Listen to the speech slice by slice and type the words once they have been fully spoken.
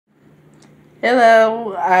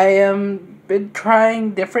Hello, I am been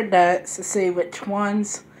trying different diets to see which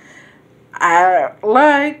ones I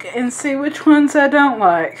like and see which ones I don't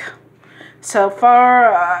like. So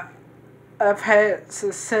far, I've had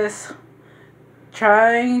success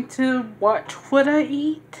trying to watch what I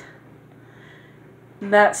eat.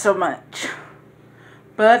 Not so much.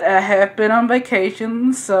 But I have been on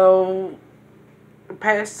vacation, so the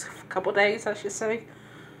past couple days, I should say.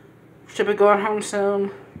 Should be going home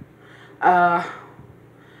soon. Uh,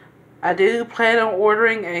 I do plan on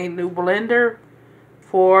ordering a new blender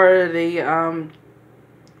for the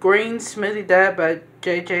green smoothie diet by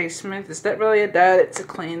J.J. Smith. It's not really a diet, it's a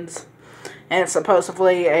cleanse. And it's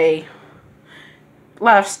supposedly a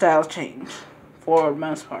lifestyle change for the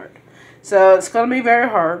most part. So it's going to be very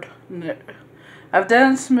hard. I've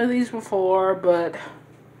done smoothies before, but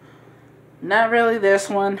not really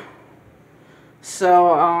this one.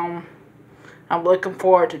 So I'm looking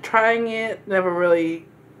forward to trying it. Never really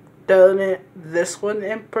done it, this one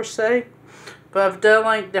in per se. But I've done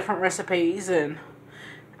like different recipes and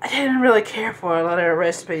I didn't really care for a lot of the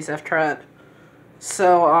recipes I've tried.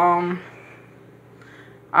 So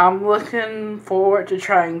I'm looking forward to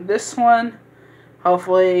trying this one.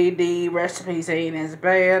 Hopefully the recipes ain't as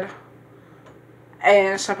bad.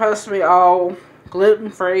 And it's supposed to be all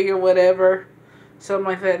gluten-free or whatever. Something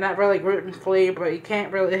like that. Not really gluten-free, but you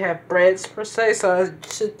can't really have breads per se, so I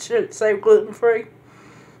should say gluten-free.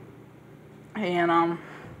 And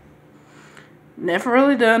never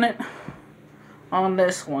really done it on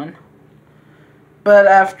this one. But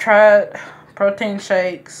I've tried protein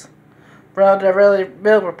shakes. Well, they're really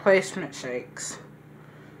meal replacement shakes.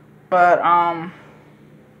 But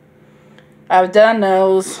I've done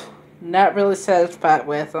those. Not really satisfied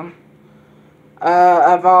with them.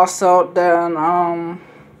 I've also done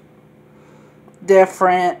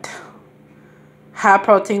different high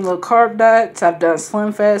protein, low carb diets. I've done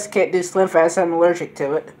Slim Fast. Can't do Slim Fast. I'm allergic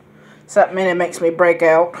to it. Something that makes me break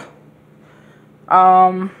out.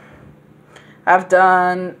 I've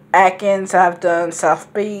done Atkins. I've done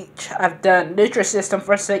South Beach. I've done Nutrisystem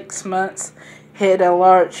for 6 months. Hit a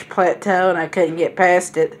large plateau and I couldn't get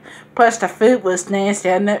past it. Plus the food was nasty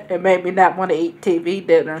and it made me not want to eat TV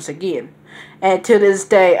dinners again. And to this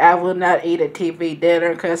day, I will not eat a TV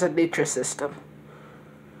dinner because of Nutrisystem.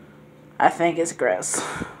 I think it's gross.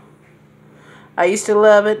 I used to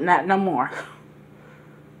love it, not no more.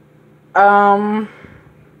 I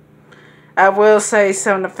will say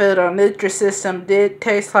some of the food on Nutrisystem did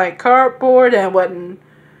taste like cardboard and wasn't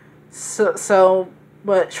so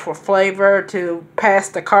much for flavor to pass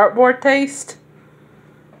the cardboard taste.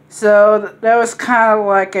 So that was kind of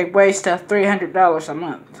like a waste of $300 a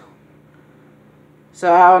month. So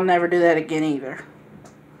I'll never do that again either.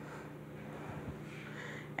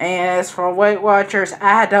 And as for Weight Watchers,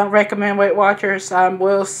 I don't recommend Weight Watchers. I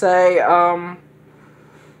will say, I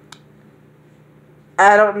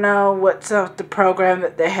don't know what's up the program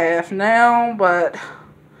that they have now, but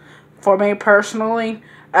for me personally,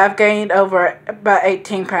 I've gained over about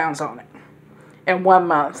 18 pounds on it in 1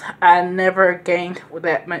 month. I never gained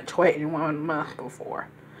that much weight in 1 month before.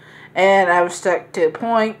 And I was stuck to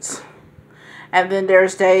points. And then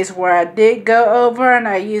there's days where I did go over and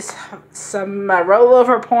I used some of my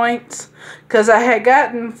rollover points. Because I had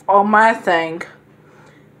gotten on my thing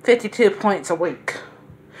 52 points a week.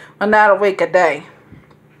 Well, not a week, a day.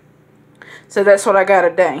 So that's what I got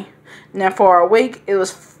a day. Now for a week, it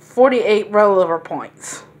was 48 rollover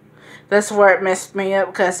points. That's where it messed me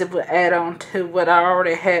up because it would add on to what I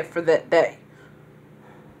already had for that day.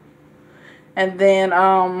 And then,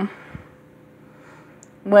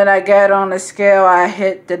 when I got on the scale, I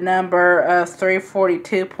hit the number of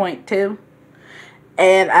 342.2.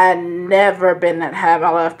 And I'd never been that high in my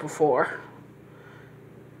life before.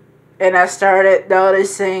 And I started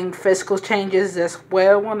noticing physical changes as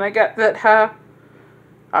well when I got that high.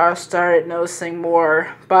 I started noticing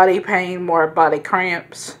more body pain, more body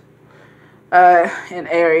cramps. In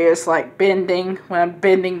areas like bending. When I'm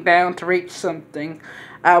bending down to reach something,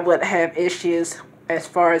 I would have issues as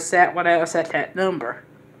far as that when I was at that number.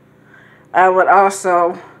 I would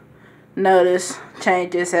also notice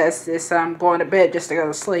changes as I'm going to bed just to go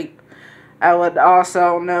to sleep. I would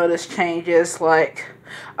also notice changes like,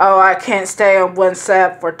 oh, I can't stay on one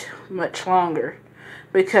side for too much longer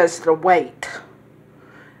because the weight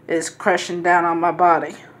is crushing down on my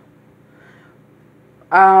body.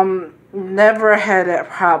 Never had that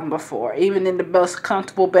problem before, even in the most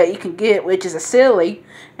comfortable bed you can get, which is a silly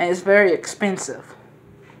and it's very expensive.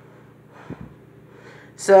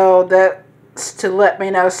 So that's to let me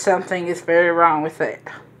know something is very wrong with it.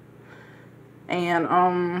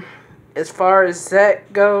 And as far as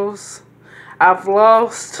that goes, I've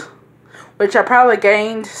lost, which I probably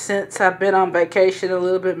gained since I've been on vacation a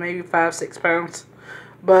little bit, maybe 5-6 pounds.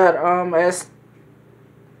 But as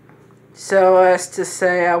to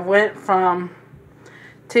say, I went from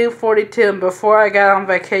 242, and before I got on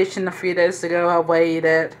vacation a few days ago, I weighed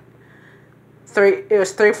at it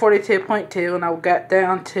was 342.2, and I got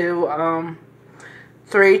down to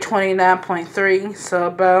 329.3, so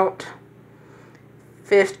about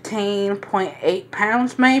 15.8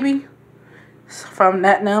 pounds maybe from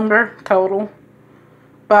that number total.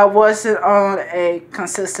 But I wasn't on a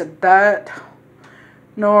consistent diet,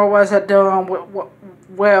 nor was I doing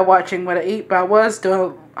well watching what I eat, but I was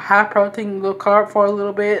doing high protein, low carb for a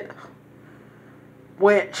little bit,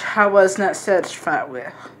 which I was not satisfied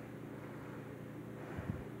with.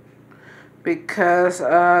 Because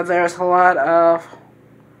there's a lot of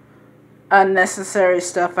unnecessary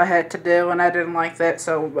stuff I had to do, and I didn't like that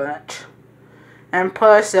so much. And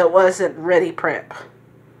plus, it wasn't ready prep.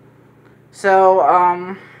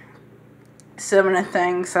 So, some of the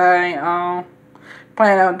things I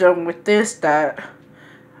plan on doing with this diet,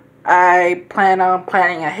 I plan on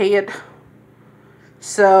planning ahead.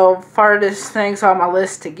 So, farthest things on my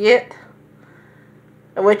list to get,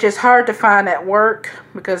 which is hard to find at work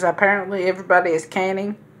because apparently everybody is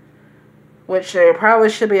canning, which they probably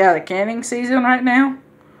should be out of canning season right now.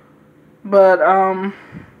 But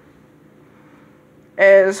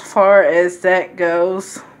as far as that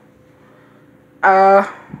goes, I'm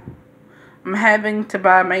having to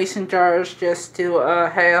buy mason jars just to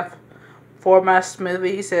have for my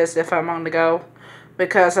smoothies as if I'm on the go,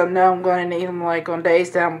 because I know I'm going to need them like on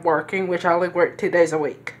days that I'm working, which I only work 2 days a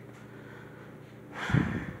week.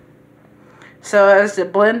 So as the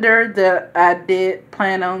blender that I did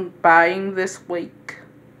plan on buying this week,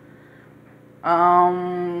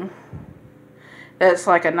 that's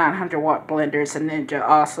like a 900 watt blender. It's a Ninja.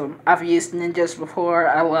 Awesome. I've used Ninjas before.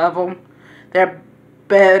 I love them. They're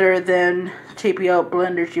better than cheapy old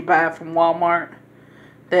blenders you buy from Walmart.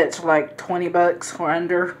 That's like 20 bucks or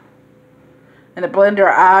under. And the blender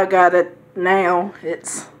I got it now,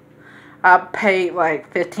 I paid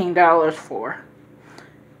like $15 for.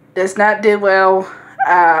 Does not do well.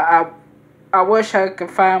 I wish I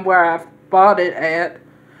could find where I bought it at,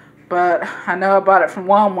 but I know I bought it from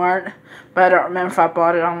Walmart, but I don't remember if I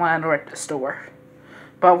bought it online or at the store.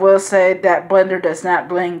 But I will say that blender does not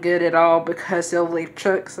blend good at all because it'll leave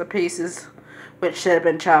chunks of pieces which should have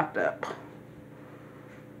been chopped up.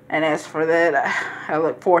 And as for that, I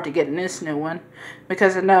look forward to getting this new one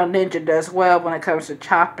because I know Ninja does well when it comes to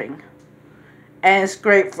chopping. And it's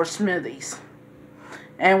great for smoothies.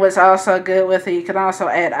 And what's also good with it, you can also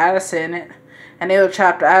add ice in it, and it'll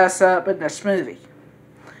chop the ice up in the smoothie.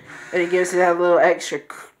 And it gives it that little extra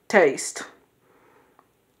taste,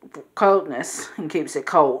 coldness, and keeps it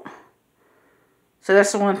cold. So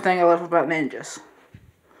that's the one thing I love about Ninjas.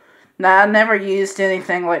 Now, I never used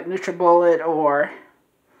anything like NutriBullet or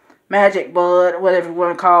Magic Bullet, whatever you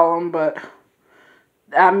want to call them, but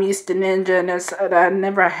I'm used to Ninja, and I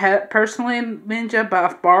never had personally Ninja, but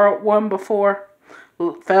I've borrowed one before.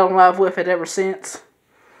 Fell in love with it ever since.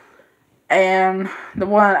 And the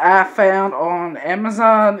one I found on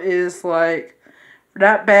Amazon is like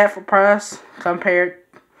not bad for price compared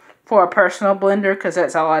for a personal blender, because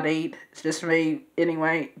that's all I need. It's just me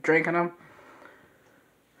anyway drinking them.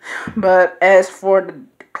 But as for the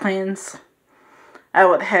cleanse, I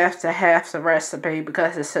would have to have the recipe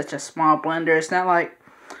because it's such a small blender. It's not like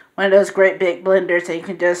one of those great big blenders that you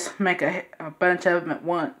can just make a bunch of them at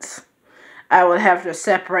once. I would have to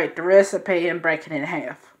separate the recipe and break it in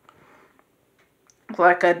half.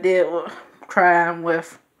 Like I did trying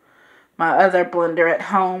with my other blender at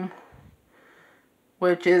home,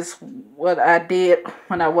 which is what I did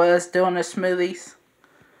when I was doing the smoothies.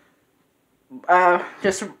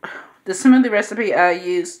 Just the smoothie recipe I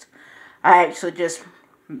used, I actually just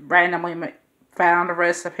randomly found a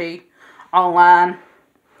recipe online.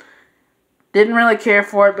 Didn't really care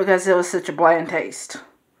for it because it was such a bland taste.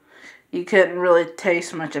 You couldn't really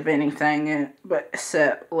taste much of anything but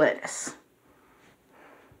except lettuce.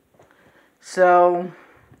 So,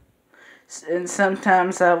 and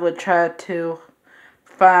sometimes I would try to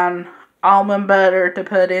find almond butter to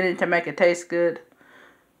put in it to make it taste good.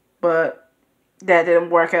 But that didn't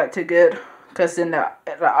work out too good, because then the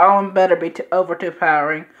almond butter be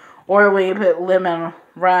overpowering. Or when you put lemon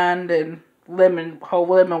rind and whole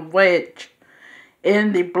lemon wedge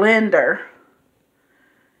in the blender,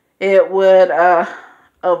 it would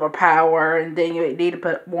overpower, and then you need to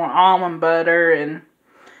put more almond butter, and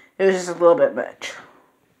it was just a little bit much.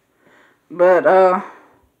 But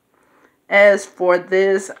as for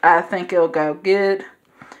this, I think it'll go good.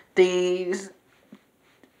 The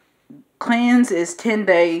cleanse is 10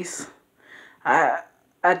 days. I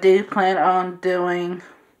do plan on doing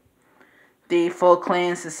the full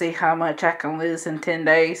cleanse to see how much I can lose in 10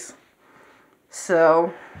 days.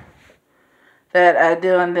 So that I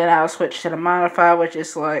do, and then I'll switch to the modified, which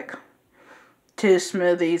is like 2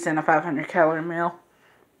 smoothies and a 500 calorie meal.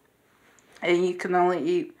 And you can only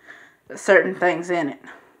eat certain things in it.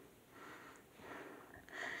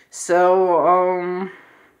 So,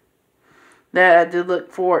 that I do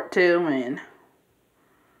look forward to and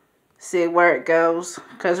see where it goes.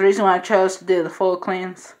 Because the reason why I chose to do the full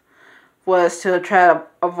cleanse was to try to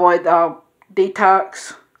avoid the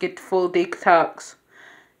detox, get the full detox,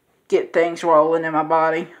 get things rolling in my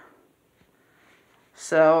body.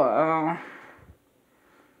 So,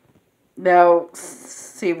 now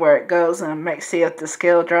see where it goes and see if the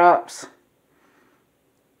scale drops.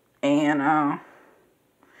 And,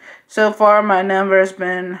 so far my number has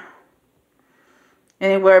been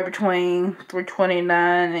anywhere between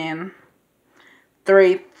 329 and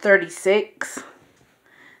 336.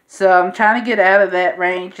 So I'm trying to get out of that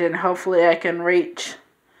range, and hopefully I can reach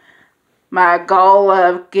my goal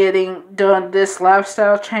of doing this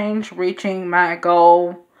lifestyle change, reaching my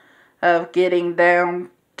goal of getting down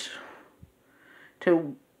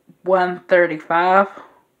to 135.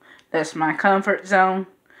 That's my comfort zone.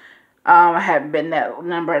 I haven't been that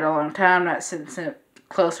number in a long time, not since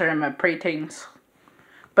closer in my preteens.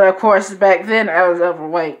 But of course, back then I was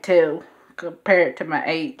overweight too, compared to my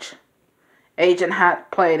age. Age and height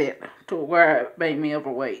played it to where it made me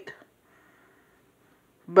overweight.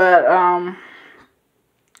 But,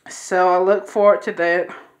 so I look forward to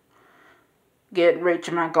that,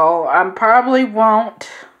 reaching my goal. I probably won't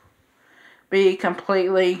be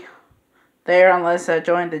completely there unless I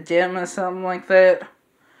join the gym or something like that,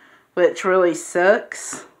 which really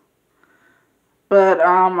sucks. But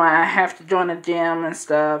I have to join the gym and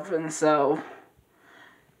stuff, and so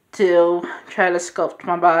to try to sculpt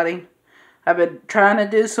my body. I've been trying to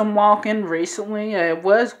do some walking recently. I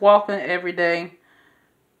was walking every day,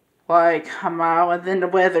 like a mile, and then the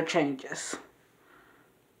weather changes.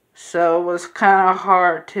 So it was kind of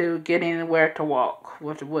hard to get anywhere to walk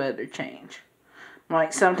with the weather change.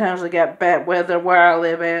 Like sometimes we got bad weather where I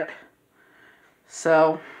live at.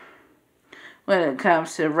 So when it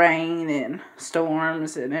comes to rain and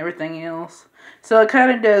storms and everything else. So it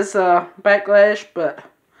kind of does backlash, but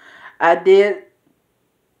I did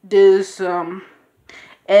do some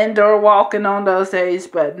indoor walking on those days,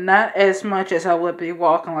 but not as much as I would be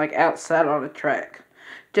walking like outside on the track.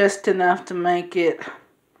 Just enough to make it,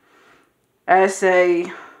 I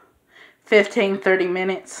say, 15-30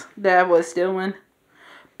 minutes that I was doing.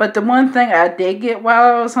 But the one thing I did get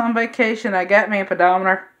while I was on vacation, I got me a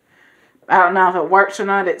pedometer. I don't know if it works or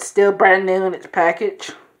not. It's still brand new in its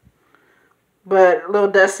package. But a little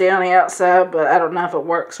dusty on the outside, but I don't know if it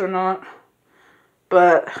works or not.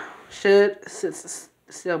 But since it's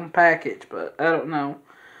still in the package, but I don't know.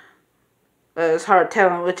 It's hard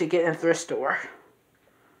telling what you get in a thrift store.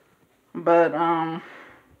 But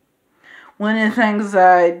one of the things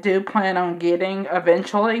I do plan on getting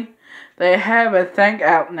eventually, they have a thing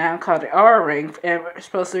out now called the R-Ring, and it's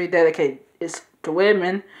supposed to be dedicated. It's to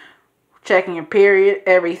women, checking your period,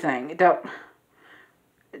 everything. It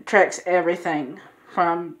tracks everything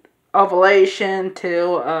from ovulation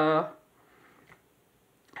to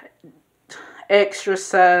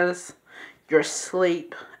exercise, your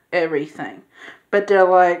sleep, everything. But they're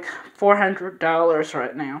like $400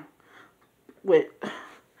 right now with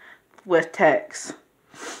tax.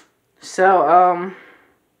 So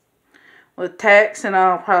with tax and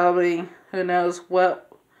all, probably who knows what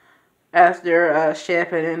after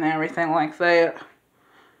shipping and everything like that.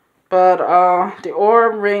 But the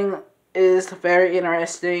Aura Ring is very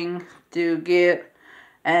interesting to get,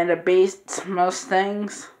 and it beats most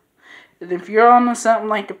things. And if you're on something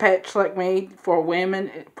like the patch like me, for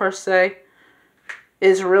women per se,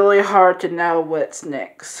 it's really hard to know what's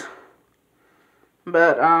next.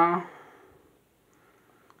 But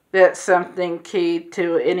that's something key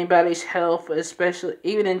to anybody's health, especially,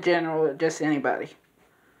 even in general, just anybody.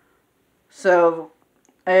 So,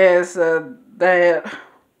 as that,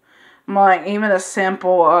 like, even a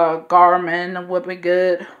simple Garmin would be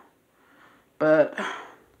good, but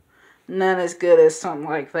none as good as something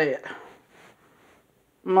like that.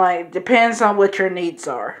 Like, depends on what your needs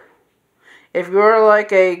are. If you're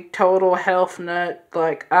like a total health nut,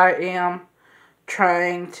 like I am,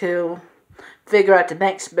 trying to figure out the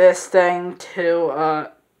next best thing to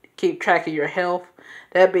keep track of your health,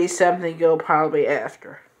 that'd be something you'll probably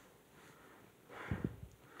after.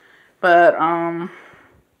 But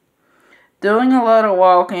doing a lot of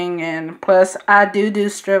walking, and plus I do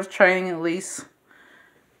strength training at least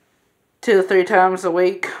 2 or 3 times a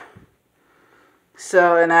week.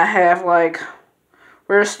 So, and I have like,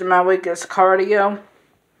 rest of my week is cardio,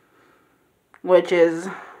 which is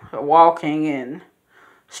walking and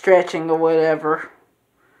stretching or whatever.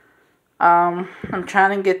 I'm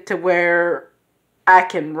trying to get to where I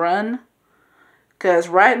can run, because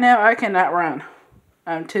right now I cannot run.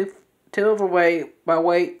 I'm too overweight. My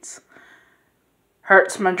weights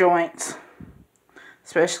hurts my joints,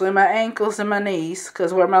 especially my ankles and my knees,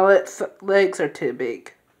 because where my legs are too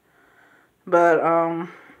big. But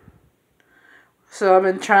so I've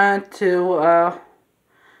been trying to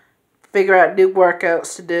figure out new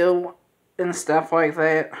workouts to do and stuff like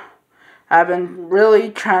that. I've been really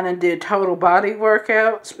trying to do total body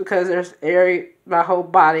workouts, because there's my whole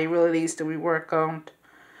body really needs to be worked on.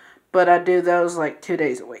 But I do those like 2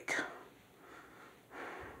 days a week.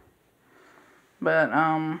 But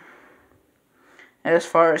as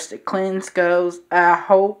far as the cleanse goes, I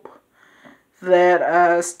hope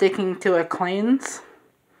that sticking to a cleanse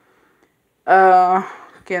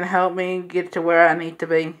can help me get to where I need to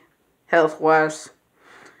be health-wise.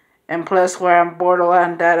 And plus, where I'm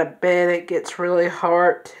borderline diabetic, it's really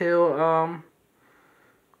hard to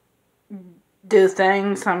do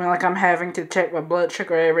things. I mean, like, I'm having to check my blood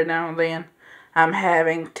sugar every now and then. I'm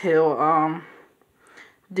having to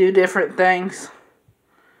do different things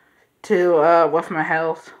to with my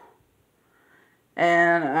health.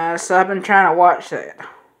 And so I've been trying to watch that.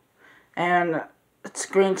 And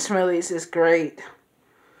green smoothies is great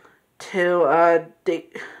to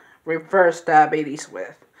reverse diabetes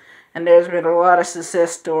with. And there's been a lot of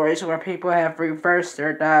success stories where people have reversed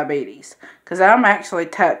their diabetes. Because I'm actually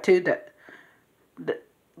type 2,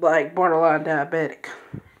 like borderline diabetic.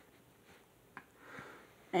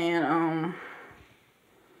 And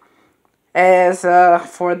as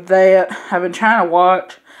for that, I've been trying to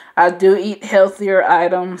watch. I do eat healthier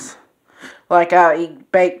items. Like I'll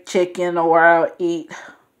eat baked chicken, or I'll eat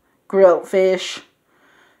grilled fish.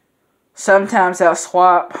 Sometimes I'll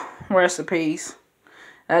swap recipes.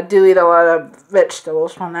 I do eat a lot of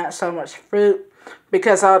vegetables, but not so much fruit,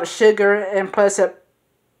 because all the sugar, and plus it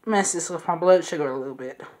messes with my blood sugar a little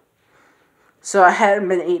bit. So I hadn't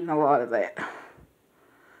been eating a lot of that.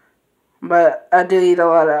 But I do eat a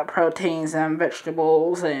lot of proteins and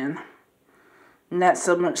vegetables, and not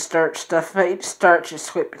so much starch stuff. I eat starch is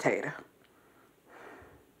sweet potato.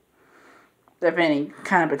 Of any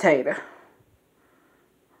kind of potato.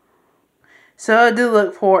 So I do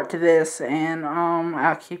look forward to this, and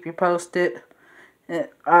I'll keep you posted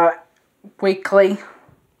weekly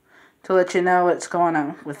to let you know what's going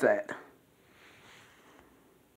on with that.